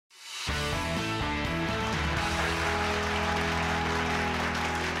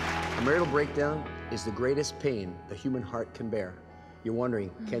A marital breakdown is the greatest pain the human heart can bear. You're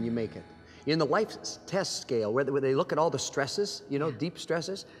wondering, can you make it? In the life test scale, where they look at all the stresses, you know, deep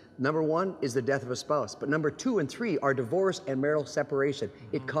stresses, number 1 is the death of a spouse. But number 2 and 3 are divorce and marital separation.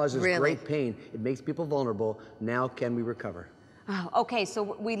 It causes great pain. It makes people vulnerable. Now can we recover? Oh, okay,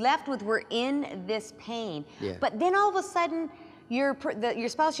 so we left with we're in this pain. Yeah. But then all of a sudden, your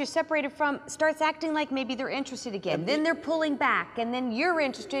spouse you're separated from starts acting like maybe they're interested again. Then they're pulling back, and then you're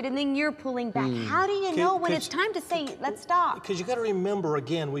interested, and then you're pulling back. How do you know when it's time to say, let's stop? Because you got to remember,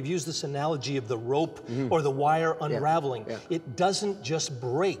 again, we've used this analogy of the rope or the wire unraveling. It doesn't just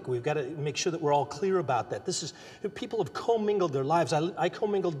break. We've got to make sure that we're all clear about that. This is, people have commingled their lives. I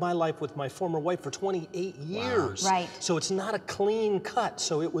commingled my life with my former wife for 28 years. Right. So it's not a clean cut.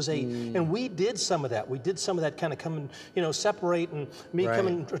 So it was a, and we did some of that. We did some of that kind of come and, you know, separate, and me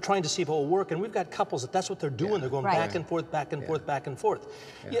coming, trying to see if it will work. And we've got couples that's what they're doing. They're going back and forth, back and forth, back and forth.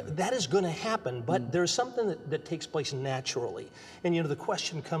 Yeah, that is going to happen, but there's something that takes place naturally. And, you know, the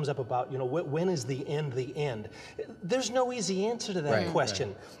question comes up about, you know, when is the end the end? There's no easy answer to that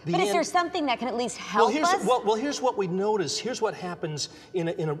question. But is there something that can at least help us? Well, here's what we notice. Here's what happens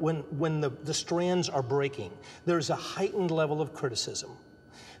when the strands are breaking. There's a heightened level of criticism.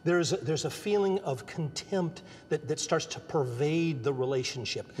 There's a feeling of contempt that starts to pervade the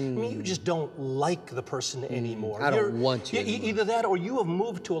relationship. I mean, you just don't like the person anymore. I don't want you anymore. Either that, or you have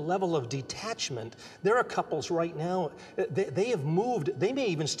moved to a level of detachment. There are couples right now, they have moved, they may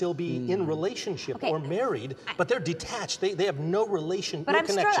even still be in relationship or married, but they're detached. They have no relation, no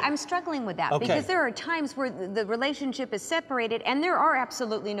connection. I'm struggling with that because there are times where the relationship is separated and there are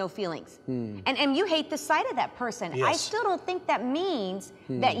absolutely no feelings. And you hate the sight of that person. I still don't think that means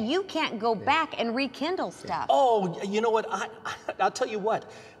that you can't go back and rekindle stuff. Oh, you know what? I'll tell you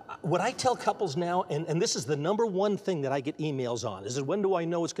what. What I tell couples now, and this is the #1 thing that I get emails on, is that when do I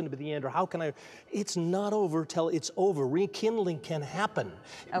know it's going to be the end, or how can I? It's not over till it's over. Rekindling can happen.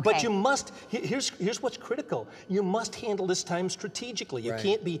 But you must, here's what's critical. You must handle this time strategically. You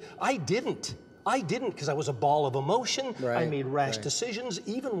can't be, I didn't because I was a ball of emotion. I made rash decisions.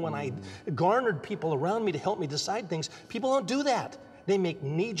 Even when I garnered people around me to help me decide things, people don't do that. They make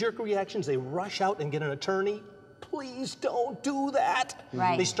knee-jerk reactions. They rush out and get an attorney. Please don't do that.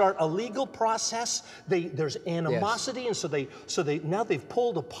 They start a legal process. There's animosity, and so now they've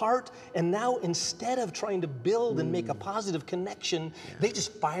pulled apart. And now instead of trying to build and make a positive connection, they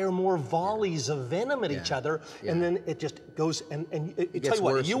just fire more volleys of venom at each other, and then it just goes. And tell you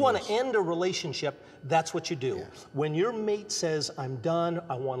what, if you want to end a relationship, that's what you do. When your mate says, "I'm done.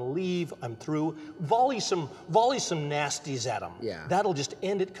 I want to leave. I'm through," volley some nasties at them. That'll just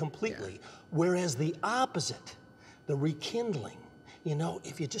end it completely. Whereas the opposite, the rekindling, you know,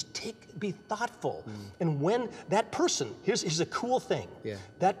 if you just be thoughtful. And when that person, here's a cool thing.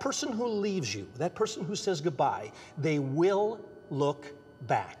 That person who leaves you, that person who says goodbye, they will look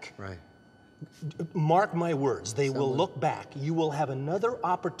back. Mark my words, they will look back. You will have another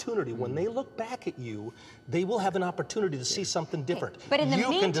opportunity. When they look back at you, they will have an opportunity to see something different. But in the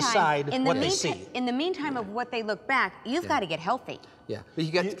meantime, you can decide what they see. In the meantime of what they look back, you've got to get healthy. But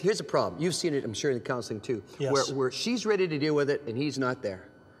here's the problem. You've seen it, I'm sure, in counseling too, where she's ready to deal with it and he's not there.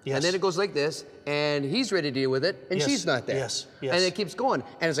 And then it goes like this, and he's ready to deal with it, and she's not there. And it keeps going.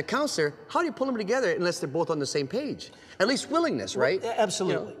 And as a counselor, how do you pull them together unless they're both on the same page? At least willingness, right?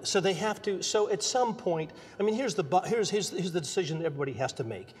 Absolutely. You know? So they have to. So at some point, I mean, here's the decision that everybody has to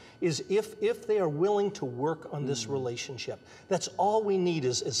make: is if they are willing to work on this relationship. That's all we need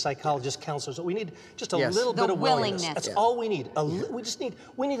as psychologists, counselors. We need just a little bit of willingness. That's all we need.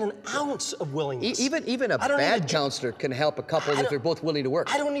 We need an ounce of willingness. Even a bad counselor can help a couple if they're both willing to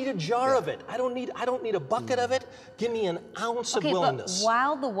work. I don't need a jar of it. I don't need a bucket of it. Give me an ounce of willingness. But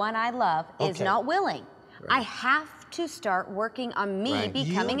while the one I love is not willing, I have to start working on me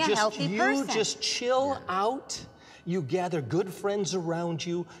becoming a healthy person. You just chill out. You gather good friends around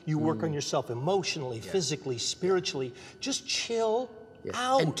you. You work on yourself emotionally, physically, spiritually. Just chill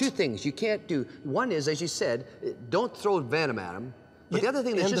out. And 2 things you can't do. One is, as you said, don't throw venom at them. But the other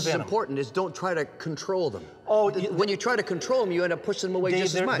thing that's just as important is don't try to control them. When you try to control them, you end up pushing them away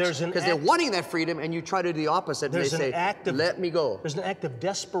just as much. Because they're wanting that freedom, and you try to do the opposite, and they say, let me go. There's an act of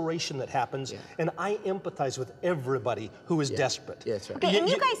desperation that happens, and I empathize with everybody who is desperate. Okay, and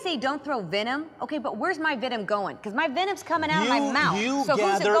you guys say don't throw venom. Okay, but where's my venom going? Because my venom's coming out of my mouth. So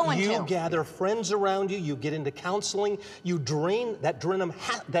who's it going to? You gather friends around you. You get into counseling. You drain that venom.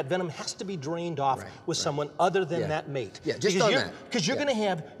 That venom has to be drained off with someone other than that mate. Just on that. Because you're going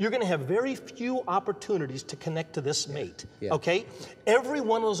to have very few opportunities to connect to this mate. Okay, every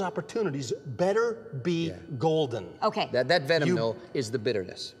one of those opportunities better be golden. Okay, that venom though is the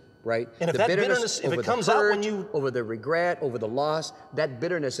bitterness. right? And if the that bitterness, if it comes out when you... over the regret, over the loss, that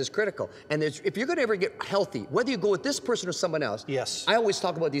bitterness is critical. And if you're gonna ever get healthy, whether you go with this person or someone else, yes. I always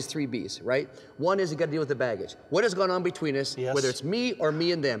talk about these 3 B's, right? One is you gotta deal with the baggage. What has gone on between us, yes. whether it's me or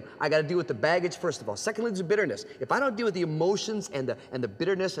me and them, I gotta deal with the baggage first of all. Secondly, there's bitterness. If I don't deal with the emotions and the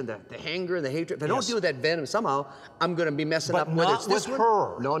bitterness and the anger and the hatred, if I don't deal with that venom somehow, I'm gonna be messing up. Whether it's this with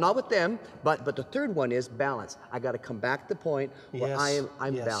her. No, not with them. But the third one is balance. I gotta come back to the point where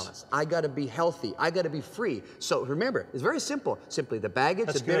I'm balanced. I gotta be healthy. I got to be free. So remember, it's very simple. Simply the baggage,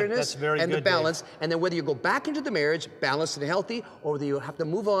 the bitterness, and the balance. Dave. And then whether you go back into the marriage, balanced and healthy, or whether you have to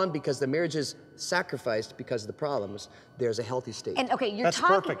move on because the marriage is sacrificed because of the problems, there's a healthy state. And okay, That's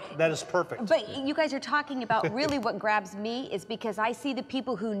perfect. That is perfect. But you guys are talking about really what grabs me is because I see the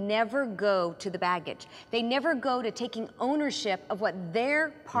people who never go to the baggage. They never go to taking ownership of what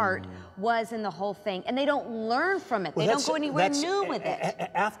their part was in the whole thing. And they don't learn from it. They don't go anywhere new with it.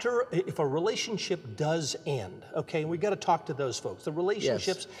 If a relationship does end, okay, and we got to talk to those folks. The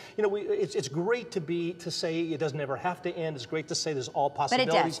relationships, you know, it's great to say it doesn't ever have to end. It's great to say there's all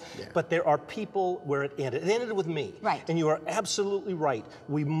possibilities. But it does. But there are people where it ended. It ended with me. Right. And you are absolutely right.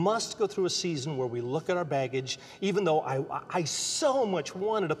 We must go through a season where we look at our baggage, even though I so much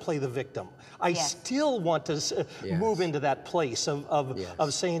wanted to play the victim. I still want to move into that place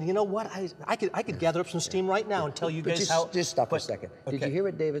of saying, you know what, I could gather up some steam right now and tell you guys how. Just stop for a second. Okay. Did you hear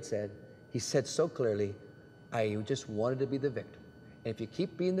what David said? He said so clearly, I just wanted to be the victim. And if you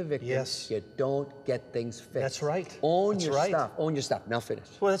keep being the victim, you don't get things fixed. That's right. Own your stuff. Own your stuff. Now finish.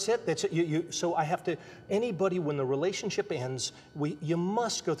 Well, that's it. That's it. So I have to. Anybody, when the relationship ends, you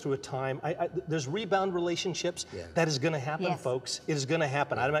must go through a time. There's rebound relationships. That is going to happen, folks. It is going to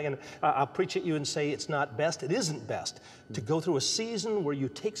happen. I'm not going to. I'll preach at you and say it's not best. It isn't best to go through a season where you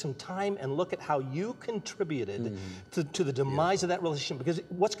take some time and look at how you contributed to the demise of that relationship. Because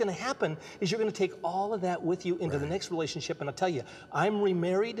what's going to happen is you're going to take all of that with you into the next relationship. And I'll tell you, I'm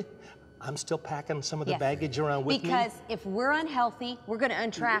remarried. I'm still packing some of the baggage around with me. Because if we're unhealthy, we're going to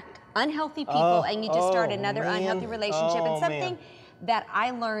attract unhealthy people, and you just start another unhealthy relationship. And something that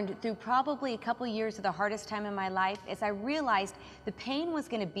I learned through probably a couple of years of the hardest time in my life is I realized the pain was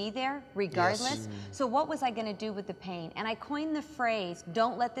going to be there regardless. So what was I going to do with the pain? And I coined the phrase,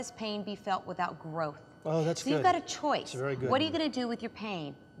 don't let this pain be felt without growth. Oh, that's good. So you've got a choice. That's very good. What are you going to do with your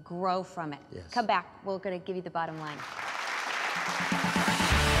pain? Grow from it. Come back. We're going to give you the bottom line.